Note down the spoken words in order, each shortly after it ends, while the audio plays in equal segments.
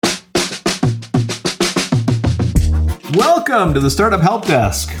Welcome to the Startup Help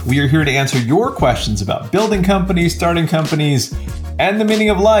Desk. We are here to answer your questions about building companies, starting companies, and the meaning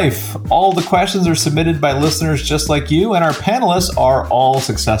of life. All the questions are submitted by listeners just like you, and our panelists are all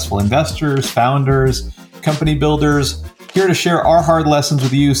successful investors, founders, company builders, here to share our hard lessons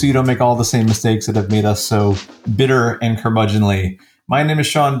with you so you don't make all the same mistakes that have made us so bitter and curmudgeonly. My name is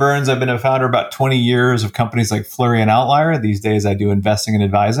Sean Burns. I've been a founder about 20 years of companies like Flurry and Outlier. These days I do investing and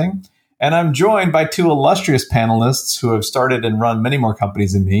advising. And I'm joined by two illustrious panelists who have started and run many more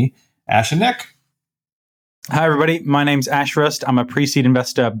companies than me, Ash and Nick. Hi, everybody. My name's Ash Rust. I'm a pre-seed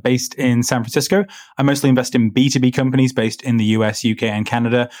investor based in San Francisco. I mostly invest in B2B companies based in the US, UK, and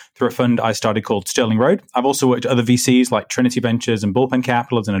Canada through a fund I started called Sterling Road. I've also worked at other VCs like Trinity Ventures and Bullpen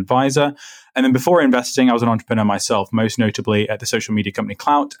Capital as an advisor. And then before investing, I was an entrepreneur myself, most notably at the social media company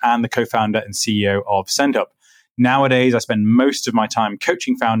Klout and the co-founder and CEO of SendUp. Nowadays, I spend most of my time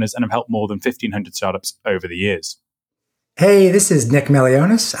coaching founders and have helped more than 1,500 startups over the years. Hey, this is Nick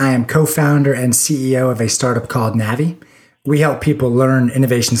Melionis. I am co-founder and CEO of a startup called Navi. We help people learn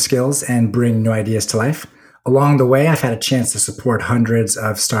innovation skills and bring new ideas to life. Along the way, I've had a chance to support hundreds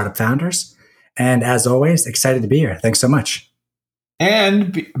of startup founders. And as always, excited to be here. Thanks so much.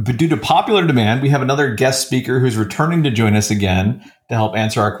 And due to popular demand, we have another guest speaker who's returning to join us again to help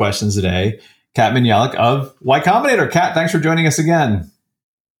answer our questions today. Kat Minyalik of Y Combinator. Kat, thanks for joining us again.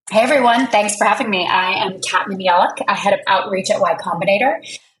 Hey, everyone. Thanks for having me. I am Kat Minyalik. I head up outreach at Y Combinator.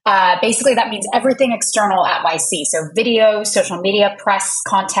 Basically, that means everything external at YC. So video, social media, press,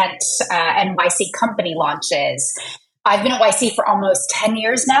 content, and YC company launches. I've been at YC for almost 10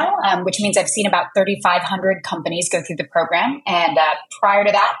 years now, which means I've seen about 3,500 companies go through the program. And prior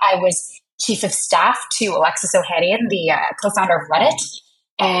to that, I was chief of staff to Alexis Ohanian, the co-founder of Reddit.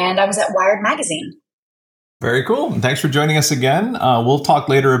 And I was at Wired Magazine. Very cool. Thanks for joining us again. We'll talk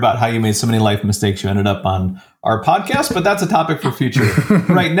later about how you made so many life mistakes you ended up on our podcast, but that's a topic for future.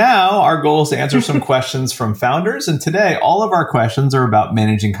 Right now, our goal is to answer some questions from founders. And today, all of our questions are about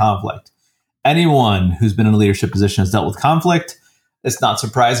managing conflict. Anyone who's been in a leadership position has dealt with conflict. It's not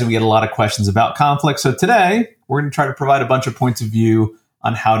surprising we get a lot of questions about conflict. So today, we're going to try to provide a bunch of points of view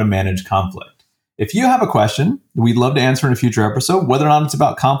on how to manage conflict. If you have a question, we'd love to answer in a future episode, whether or not it's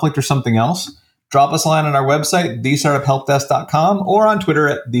about conflict or something else. Drop us a line on our website, thestartuphelpdesk.com, or on Twitter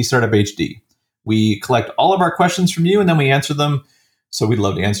at thestartuphd. We collect all of our questions from you, and then we answer them. So we'd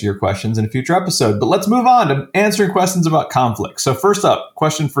love to answer your questions in a future episode. But let's move on to answering questions about conflict. So first up,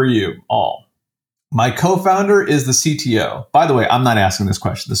 question for you all. My co-founder is the CTO. By the way, I'm not asking this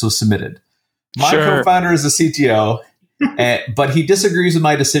question. This was submitted. My co-founder is the CTO. But he disagrees with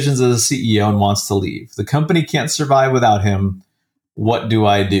my decisions as a CEO and wants to leave. The company can't survive without him. What do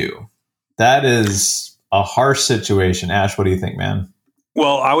I do? That is a harsh situation. Ash, what do you think, man?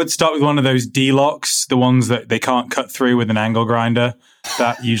 Well, I would start with one of those D-locks, the ones that they can't cut through with an angle grinder.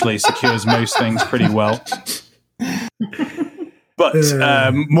 That usually secures most things pretty well. But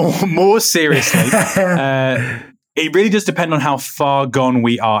more seriously, it really does depend on how far gone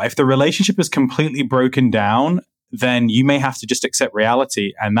we are. If the relationship is completely broken down, then you may have to just accept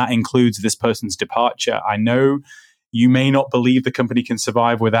reality. And that includes this person's departure. I know you may not believe the company can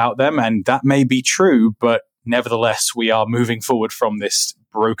survive without them, and that may be true, but nevertheless, we are moving forward from this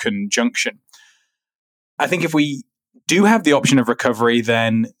broken junction. I think if we do have the option of recovery,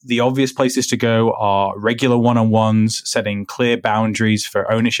 then the obvious places to go are regular one-on-ones, setting clear boundaries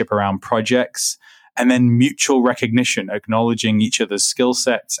for ownership around projects, and then mutual recognition, acknowledging each other's skill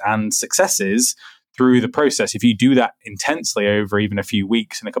sets and successes through the process. If you do that intensely over even a few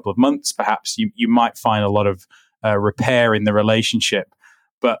weeks and a couple of months, perhaps you might find a lot of repair in the relationship.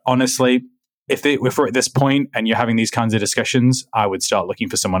 But honestly, if we're at this point and you're having these kinds of discussions, I would start looking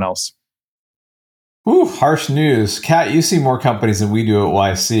for someone else. Ooh, harsh news. Kat, you see more companies than we do at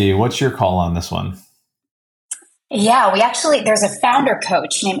YC. What's your call on this one? Yeah, there's a founder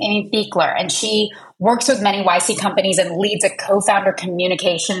coach named Amy Beekler, and she works with many YC companies and leads a co-founder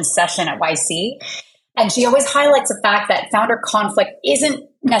communications session at YC. And she always highlights the fact that founder conflict isn't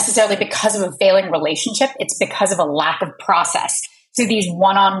necessarily because of a failing relationship. It's because of a lack of process. So these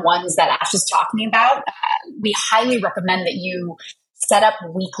one-on-ones that Ash is talking about, we highly recommend that you set up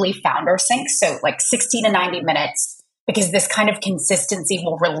weekly founder syncs. So like 60 to 90 minutes, because this kind of consistency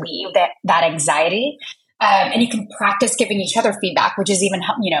will relieve that anxiety. And you can practice giving each other feedback, which is even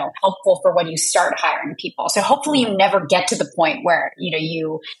helpful for when you start hiring people. So hopefully you never get to the point where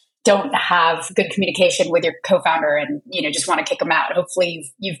you don't have good communication with your co-founder and just want to kick them out.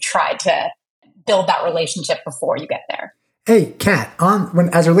 Hopefully you've tried to build that relationship before you get there. Hey, Kat,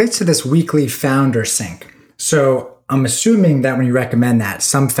 as it relates to this weekly founder sync, so I'm assuming that when you recommend that,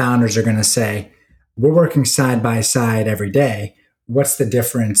 some founders are going to say, we're working side by side every day. What's the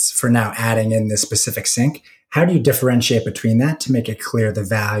difference for now adding in this specific sync? How do you differentiate between that to make it clear the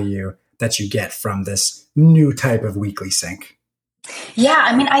value that you get from this new type of weekly sync? Yeah,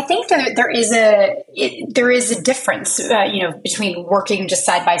 I mean, I think there is a difference, between working just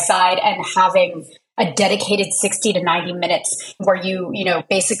side by side and having a dedicated 60 to 90 minutes where you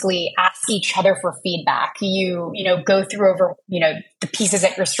basically ask each other for feedback. You go through over, the pieces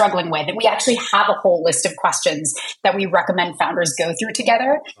that you're struggling with. And we actually have a whole list of questions that we recommend founders go through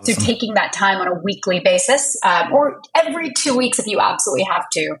together. Awesome. So taking that time on a weekly basis, or every 2 weeks if you absolutely have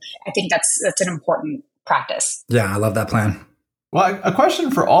to, I think that's an important practice. Yeah, I love that plan. Well, a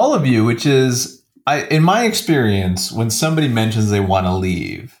question for all of you, which is, in my experience, when somebody mentions they want to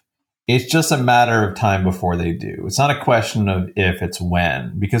leave, it's just a matter of time before they do. It's not a question of if, it's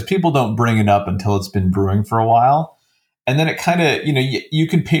when, because people don't bring it up until it's been brewing for a while. And then it kind of, you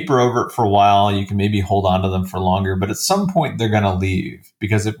can paper over it for a while. You can maybe hold on to them for longer, but at some point they're going to leave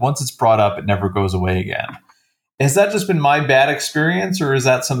because once it's brought up, it never goes away again. Has that just been my bad experience, or is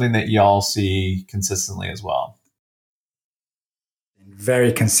that something that y'all see consistently as well?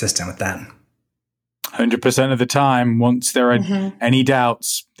 Very consistent with that. 100% of the time, once there are any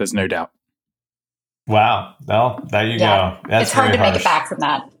doubts, there's no doubt. Wow. Well, there you go. That's it's hard to make it back from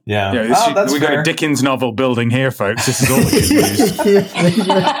that. Yeah. We got a Dickens novel building here, folks. This is all the good news.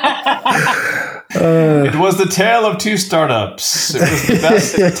 It was the tale of two startups. It was the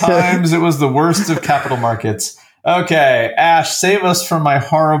best of times. It was the worst of capital markets. Okay, Ash, save us from my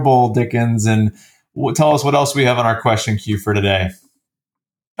horrible Dickens and tell us what else we have on our question queue for today.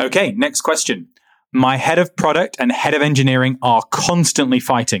 Okay, next question. My head of product and head of engineering are constantly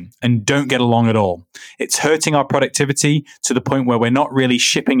fighting and don't get along at all. It's hurting our productivity to the point where we're not really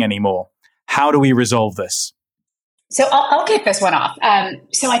shipping anymore. How do we resolve this? So I'll kick this one off.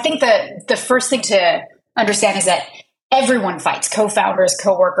 So I think the first thing to understand is that everyone fights. Co-founders,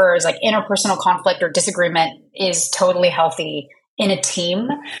 co-workers, like interpersonal conflict or disagreement is totally healthy in a team.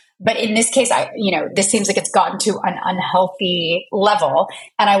 But in this case, this seems like it's gotten to an unhealthy level,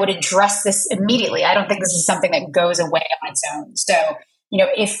 and I would address this immediately. I don't think this is something that goes away on its own. So,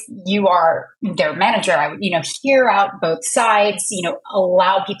 if you are their manager, I would, hear out both sides,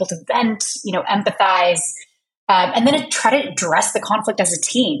 allow people to vent, empathize, and then try to address the conflict as a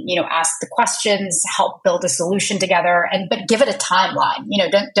team, ask the questions, help build a solution together, but give it a timeline.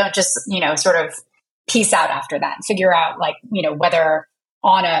 Don't just, sort of peace out after that. Figure out whether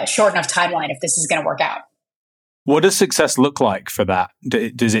on a short enough timeline if this is going to work out. What does success look like for that?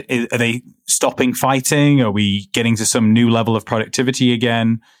 Are they stopping fighting? Are we getting to some new level of productivity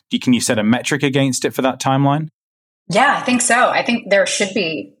again? Can you set a metric against it for that timeline? Yeah, I think so. I think there should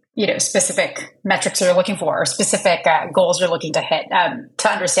be, specific metrics you're looking for or specific goals you're looking to hit to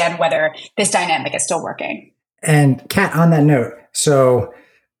understand whether this dynamic is still working. And Kat, on that note, so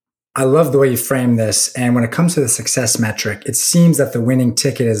I love the way you frame this. And when it comes to the success metric, it seems that the winning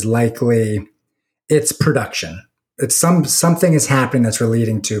ticket is likely it's production. It's something is happening that's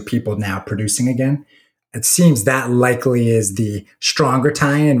relating to people now producing again. It seems that likely is the stronger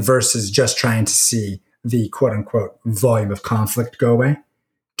tie-in versus just trying to see the quote unquote volume of conflict go away.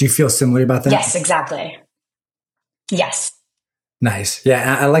 Do you feel similarly about that? Yes, exactly. Yes. Nice.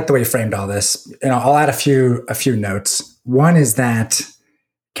 Yeah, I like the way you framed all this. I'll add a few notes. One is that,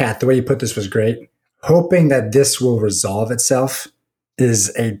 Kat, the way you put this was great. Hoping that this will resolve itself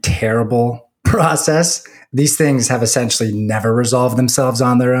is a terrible process. These things have essentially never resolved themselves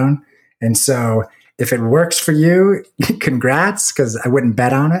on their own. And so if it works for you, congrats, because I wouldn't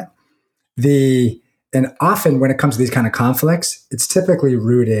bet on it. And often when it comes to these kind of conflicts, it's typically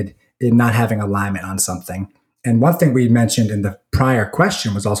rooted in not having alignment on something. And one thing we mentioned in the prior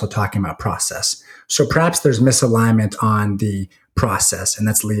question was also talking about process. So perhaps there's misalignment on the process, and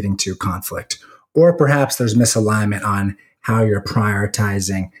that's leading to conflict. Or perhaps there's misalignment on how you're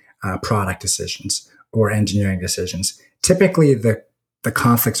prioritizing product decisions or engineering decisions. Typically, the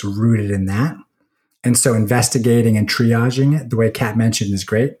conflict's rooted in that. And so investigating and triaging it, the way Kat mentioned, is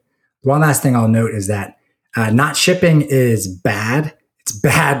great. One last thing I'll note is that not shipping is bad. It's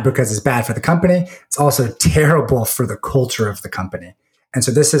bad because it's bad for the company. It's also terrible for the culture of the company. And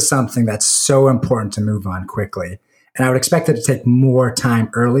so this is something that's so important to move on quickly. And I would expect it to take more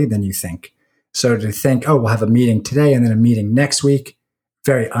time early than you think. So to think, we'll have a meeting today and then a meeting next week,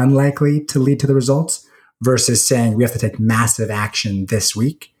 very unlikely to lead to the results, versus saying we have to take massive action this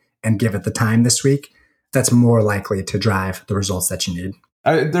week and give it the time this week. That's more likely to drive the results that you need.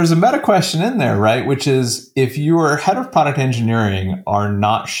 There's a meta question in there, right? Which is, if your head of product engineering are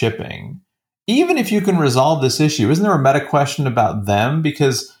not shipping, even if you can resolve this issue, isn't there a meta question about them?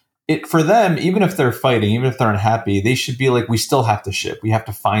 Because for them, even if they're fighting, even if they're unhappy, they should be like, we still have to ship. We have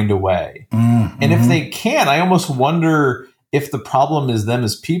to find a way. Mm-hmm. And if they can't, I almost wonder if the problem is them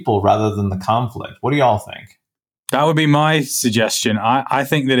as people rather than the conflict. What do y'all think? That would be my suggestion. I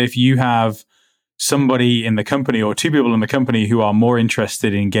think that if you have somebody in the company or two people in the company who are more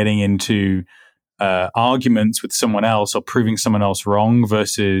interested in getting into arguments with someone else or proving someone else wrong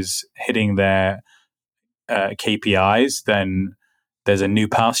versus hitting their KPIs, then there's a new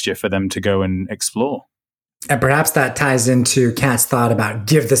pasture for them to go and explore. And perhaps that ties into Kat's thought about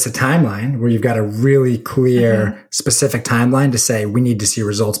give this a timeline, where you've got a really clear, specific timeline to say we need to see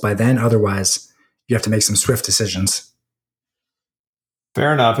results by then. Otherwise, you have to make some swift decisions.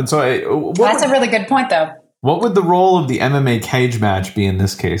 Fair enough. And so that's a really good point, though. What would the role of the MMA cage match be in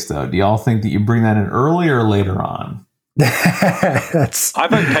this case, though? Do y'all think that you bring that in early or later on? I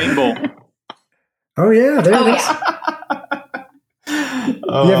vote paintball. Oh, yeah. There it is.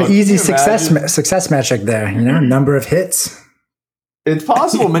 You have an easy success metric there, number of hits. It's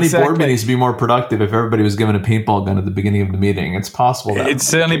possible many board meetings would be more productive if everybody was given a paintball gun at the beginning of the meeting. It's possible that it's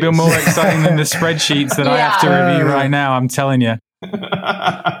certainly been more exciting than the spreadsheets that I have to review right now, I'm telling you.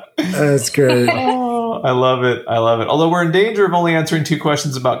 That's great. I love it. Although we're in danger of only answering 2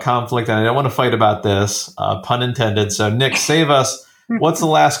 questions about conflict, and I don't want to fight about this, pun intended. So Nick, save us. What's the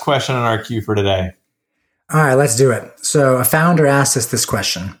last question on our queue for today? All right, let's do it. So a founder asked us this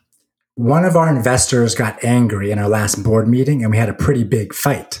question. One of our investors got angry in our last board meeting and we had a pretty big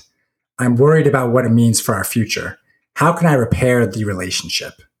fight. I'm worried about what it means for our future. How can I repair the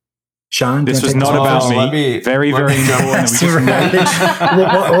relationship? Sean? This was not about me. Very important. We'll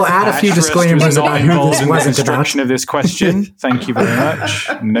add a few disclaimers about who this wasn't about. Of this question. Thank you very much.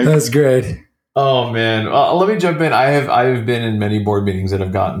 Nope. That's good. Oh man, let me jump in. I've been in many board meetings that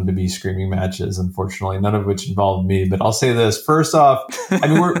have gotten to be screaming matches. Unfortunately, none of which involved me. But I'll say this first off. I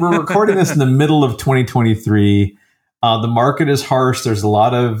mean, we're recording this in the middle of 2023. The market is harsh. There's a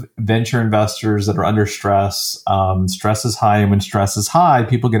lot of venture investors that are under stress. Stress is high, and when stress is high,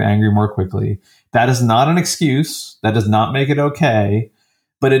 people get angry more quickly. That is not an excuse. That does not make it okay.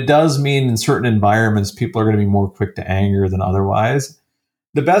 But it does mean in certain environments, people are going to be more quick to anger than otherwise.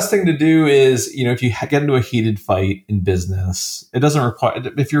 The best thing to do is, if you get into a heated fight in business, it doesn't require,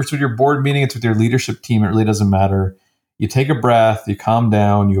 if you're with your board meeting, it's with your leadership team, it really doesn't matter. You take a breath, you calm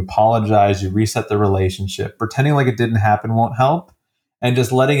down, you apologize, you reset the relationship. Pretending like it didn't happen won't help. And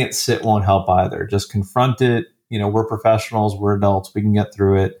just letting it sit won't help either. Just confront it. We're professionals, we're adults, we can get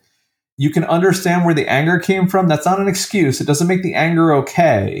through it. You can understand where the anger came from. That's not an excuse. It doesn't make the anger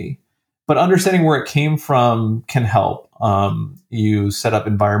okay. But understanding where it came from can help. You set up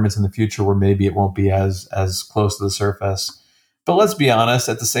environments in the future where maybe it won't be as close to the surface. But let's be honest,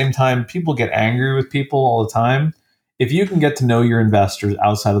 at the same time, people get angry with people all the time. If you can get to know your investors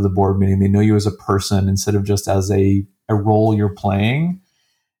outside of the board meeting, they know you as a person instead of just as a role you're playing.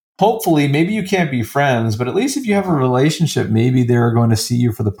 Hopefully, maybe you can't be friends, but at least if you have a relationship, maybe they're going to see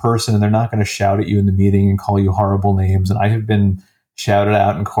you for the person and they're not going to shout at you in the meeting and call you horrible names. And I have been shouted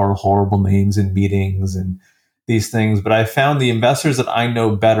out and called horrible names in meetings and these things. But I found the investors that I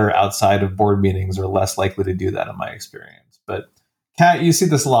know better outside of board meetings are less likely to do that in my experience. But Kat, you see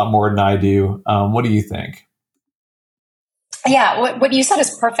this a lot more than I do. What do you think? Yeah, what you said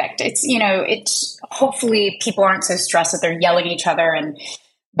is perfect. It's, it's hopefully people aren't so stressed that they're yelling at each other.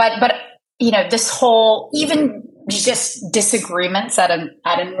 But this whole, even just disagreements at a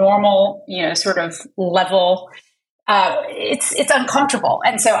normal, sort of level, it's uncomfortable.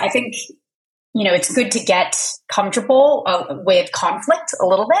 And so I think, it's good to get comfortable with conflict a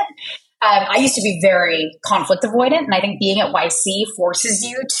little bit. I used to be very conflict avoidant, and I think being at YC forces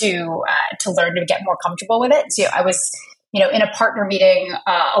you to learn to get more comfortable with it. So I was, in a partner meeting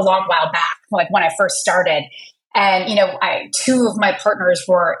a long while back, like when I first started, and two of my partners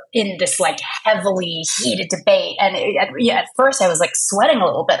were in this like heavily heated debate, and at first I was like sweating a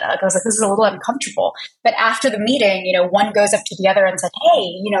little bit. I was like, this is a little uncomfortable. But after the meeting, one goes up to the other and said,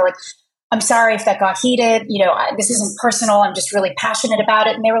 "Hey, I'm sorry if that got heated. This isn't personal. I'm just really passionate about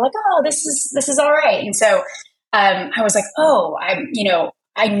it." And they were like, "Oh, this is all right." And so I was like, "Oh,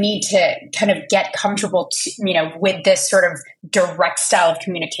 I need to kind of get comfortable, with this sort of direct style of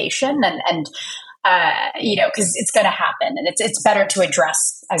communication, and because it's going to happen, and it's better to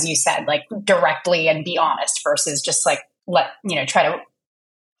address, as you said, like directly and be honest versus just like try to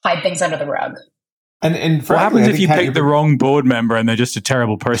hide things under the rug." And what happens if you pick the wrong board member and they're just a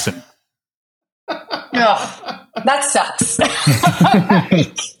terrible person? Oh, that sucks.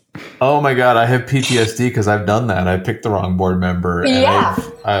 Oh my God, I have PTSD because I've done that. I picked the wrong board member. Yeah,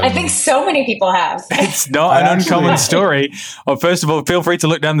 I think so many people have. It's not an uncommon story. Well, first of all, feel free to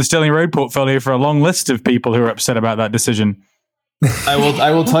look down the Sterling Road portfolio for a long list of people who are upset about that decision. I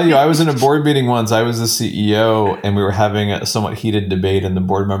will tell you, I was in a board meeting once. I was the CEO, and we were having a somewhat heated debate, and the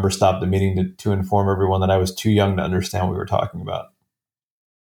board member stopped the meeting to inform everyone that I was too young to understand what we were talking about.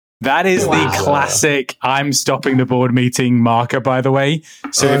 That is the classic I'm stopping the board meeting marker, by the way.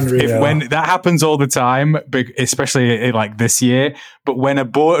 So if when that happens all the time, especially like this year, but when a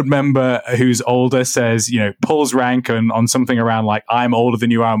board member who's older says, pulls rank on something around like, I'm older than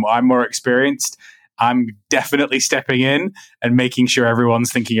you, I'm more experienced, I'm definitely stepping in and making sure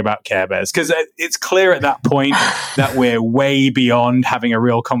everyone's thinking about Care Bears. Because it's clear at that point that we're way beyond having a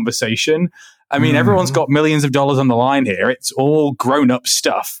real conversation. I mean, everyone's got millions of dollars on the line here. It's all grown up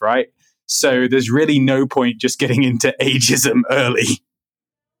stuff, right? So there's really no point just getting into ageism early.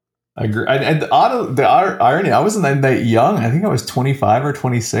 I agree. And the irony, I wasn't that young. I think I was 25 or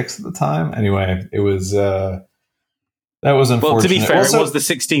 26 at the time. Anyway, it was, that was unfortunate. Well, to be fair, it was the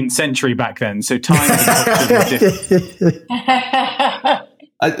 16th century back then. So time is different.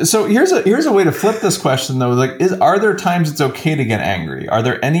 So here's a way to flip this question though. Like, are there times it's okay to get angry? Are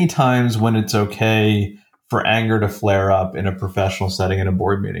there any times when it's okay for anger to flare up in a professional setting in a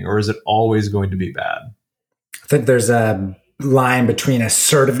board meeting, or is it always going to be bad? I think there's a line between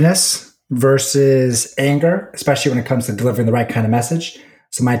assertiveness versus anger, especially when it comes to delivering the right kind of message.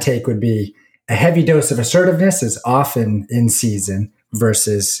 So my take would be a heavy dose of assertiveness is often in season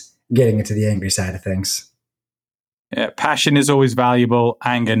versus getting into the angry side of things. Yeah, passion is always valuable.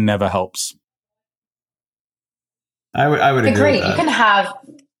 Anger never helps. I would agree. With that.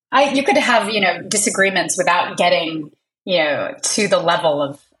 You could have disagreements without getting to the level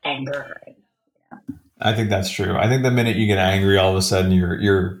of anger. I think that's true. I think the minute you get angry, all of a sudden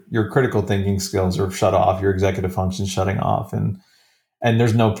your critical thinking skills are shut off. Your executive function shutting off, and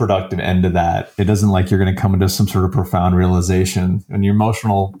there's no productive end to that. It doesn't like you're going to come into some sort of profound realization. When your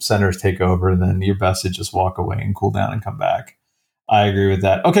emotional centers take over, then you're best to just walk away and cool down and come back. I agree with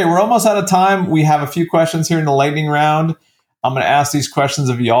that. Okay, we're almost out of time. We have a few questions here in the lightning round. I'm going to ask these questions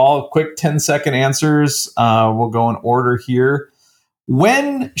of y'all. Quick 10-second answers. We'll go in order here.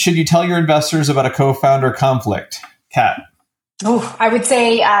 When should you tell your investors about a co-founder conflict? Kat? Oh, I would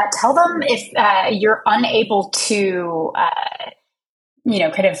say tell them if you're unable to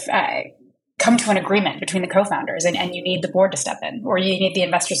come to an agreement between the co-founders and you need the board to step in, or you need the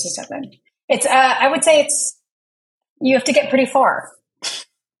investors to step in. I would say you have to get pretty far.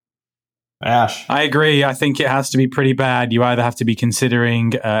 Ash? I agree. I think it has to be pretty bad. You either have to be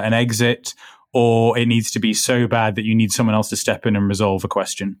considering an exit, or it needs to be so bad that you need someone else to step in and resolve a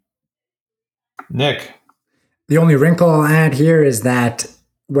question. Nick? The only wrinkle I'll add here is that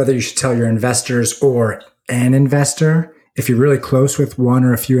whether you should tell your investors or an investor, if you're really close with one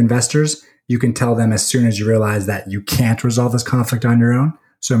or a few investors, you can tell them as soon as you realize that you can't resolve this conflict on your own.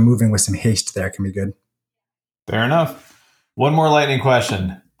 So moving with some haste there can be good. Fair enough. One more lightning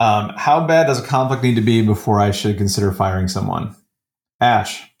question. How bad does a conflict need to be before I should consider firing someone?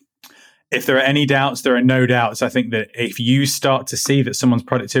 Ash? If there are any doubts, there are no doubts. I think that if you start to see that someone's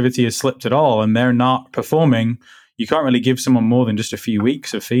productivity has slipped at all and they're not performing, you can't really give someone more than just a few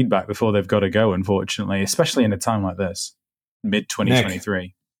weeks of feedback before they've got to go, unfortunately, especially in a time like this,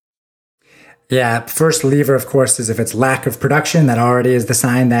 mid-2023. Yeah, first lever, of course, is if it's lack of production, that already is the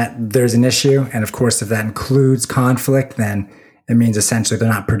sign that there's an issue. And of course, if that includes conflict, then it means essentially they're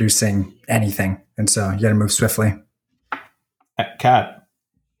not producing anything. And so you got to move swiftly. Kat?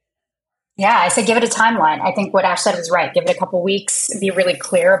 Yeah, I say give it a timeline. I think what Ash said was right. Give it a couple weeks, be really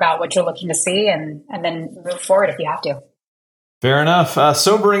clear about what you're looking to see, and then move forward if you have to. Fair enough.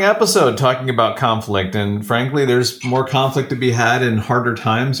 Sobering episode talking about conflict. And frankly, there's more conflict to be had in harder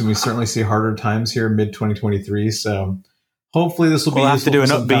times. And we certainly see harder times here mid-2023. So hopefully this will be useful. We'll have to do an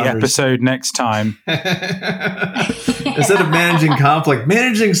upbeat episode next time. Instead of managing conflict,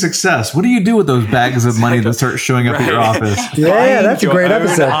 managing success. What do you do with those bags of money that start showing up at your office? Yeah, that's a great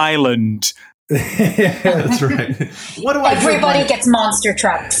episode. Island. That's right. What do I do? Everybody gets monster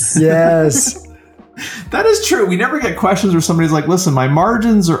trucks. Yes. That is true. We never get questions where somebody's like, listen, my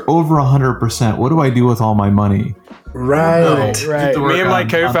margins are over 100%. What do I do with all my money? Right. Me and my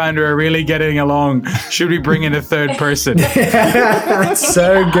co-founder are really getting along. Should we bring in a third person?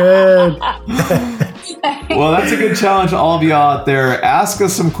 So good. Well, that's a good challenge to all of you out there. Ask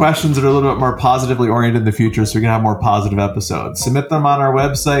us some questions that are a little bit more positively oriented in the future so we can have more positive episodes. Submit them on our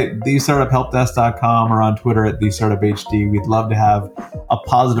website, thestartuphelpdesk.com, or on Twitter at thestartuphd. We'd love to have a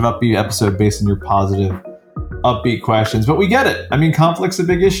positive, upbeat episode based on your positive upbeat questions, but we get it. I mean, conflict's a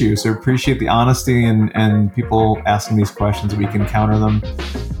big issue, so appreciate the honesty and people asking these questions. We can counter them.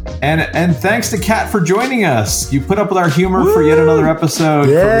 And thanks to Kat for joining us. You put up with our humor for yet another episode for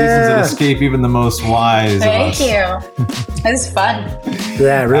reasons that escape even the most wise Thank of us. you. It was fun.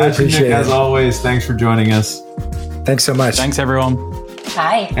 Yeah, I really appreciate Nick, it. as always, thanks for joining us. Thanks so much. Thanks, everyone.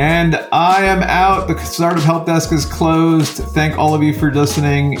 Bye. And I am out. The Startup Help Desk is closed. Thank all of you for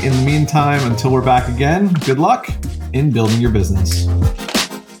listening. In the meantime, until we're back again, good luck in building your business.